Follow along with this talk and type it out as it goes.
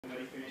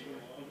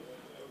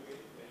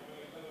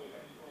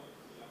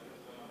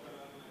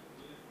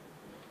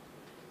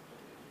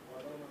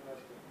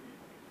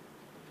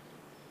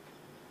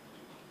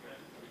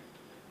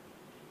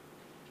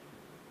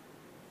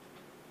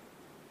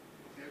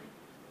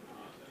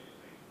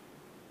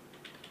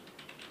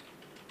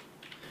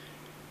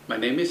My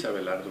name is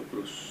Abelardo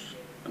Cruz.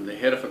 I'm the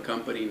head of a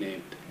company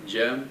named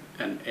JEM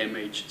and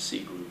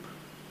MHC Group.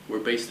 We're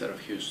based out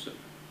of Houston.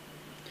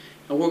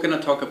 And we're going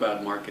to talk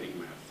about marketing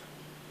math.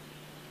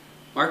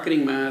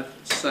 Marketing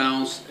math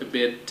sounds a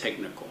bit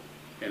technical,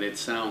 and it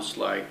sounds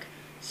like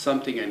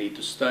something I need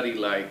to study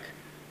like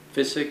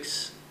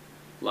physics,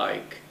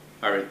 like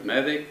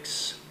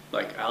arithmetics,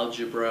 like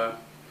algebra,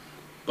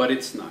 but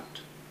it's not.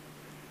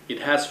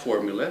 It has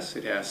formulas,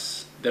 it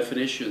has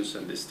definitions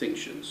and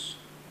distinctions,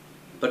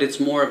 but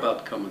it's more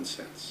about common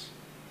sense.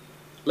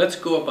 Let's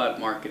go about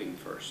marketing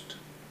first.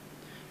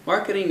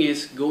 Marketing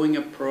is going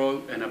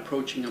and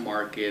approaching a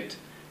market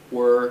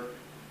where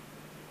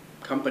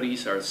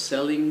companies are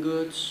selling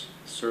goods,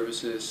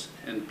 services,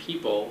 and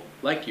people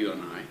like you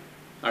and I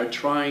are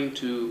trying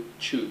to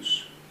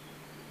choose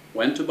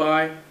when to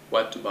buy,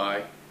 what to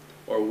buy,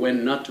 or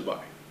when not to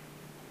buy.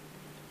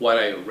 What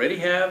I already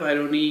have, I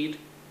don't need,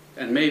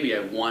 and maybe I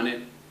want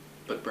it,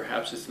 but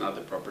perhaps it's not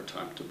the proper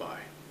time to buy.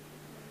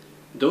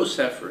 Those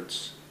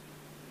efforts,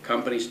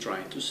 companies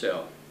trying to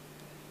sell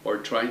or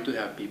trying to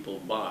have people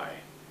buy,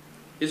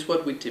 is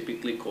what we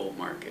typically call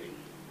marketing.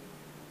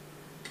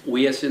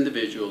 We as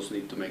individuals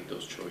need to make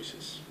those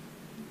choices.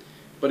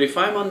 But if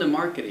I'm on the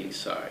marketing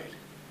side,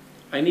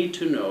 I need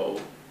to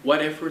know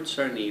what efforts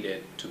are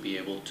needed to be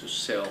able to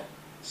sell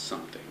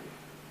something,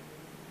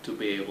 to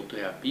be able to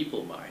have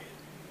people buy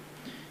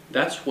it.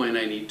 That's when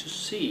I need to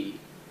see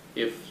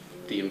if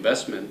the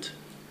investment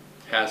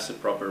has a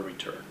proper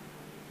return.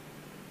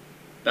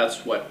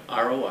 That's what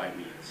ROI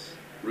means,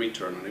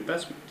 return on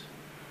investment.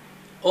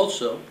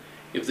 Also,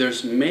 if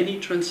there's many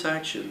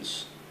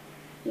transactions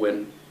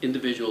when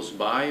individuals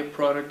buy a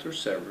product or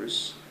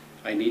service,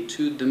 I need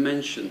to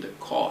dimension the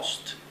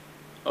cost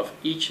of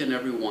each and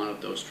every one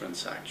of those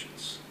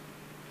transactions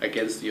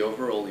against the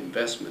overall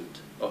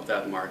investment of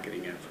that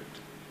marketing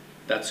effort.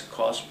 That's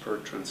cost per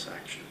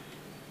transaction.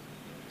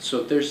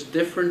 So there's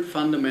different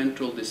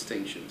fundamental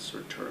distinctions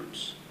or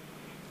terms.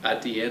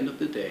 At the end of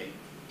the day,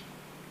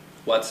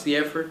 what's the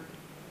effort?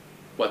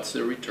 What's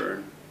the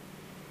return?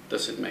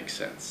 Does it make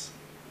sense?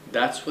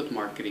 That's what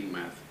marketing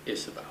math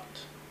is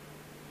about.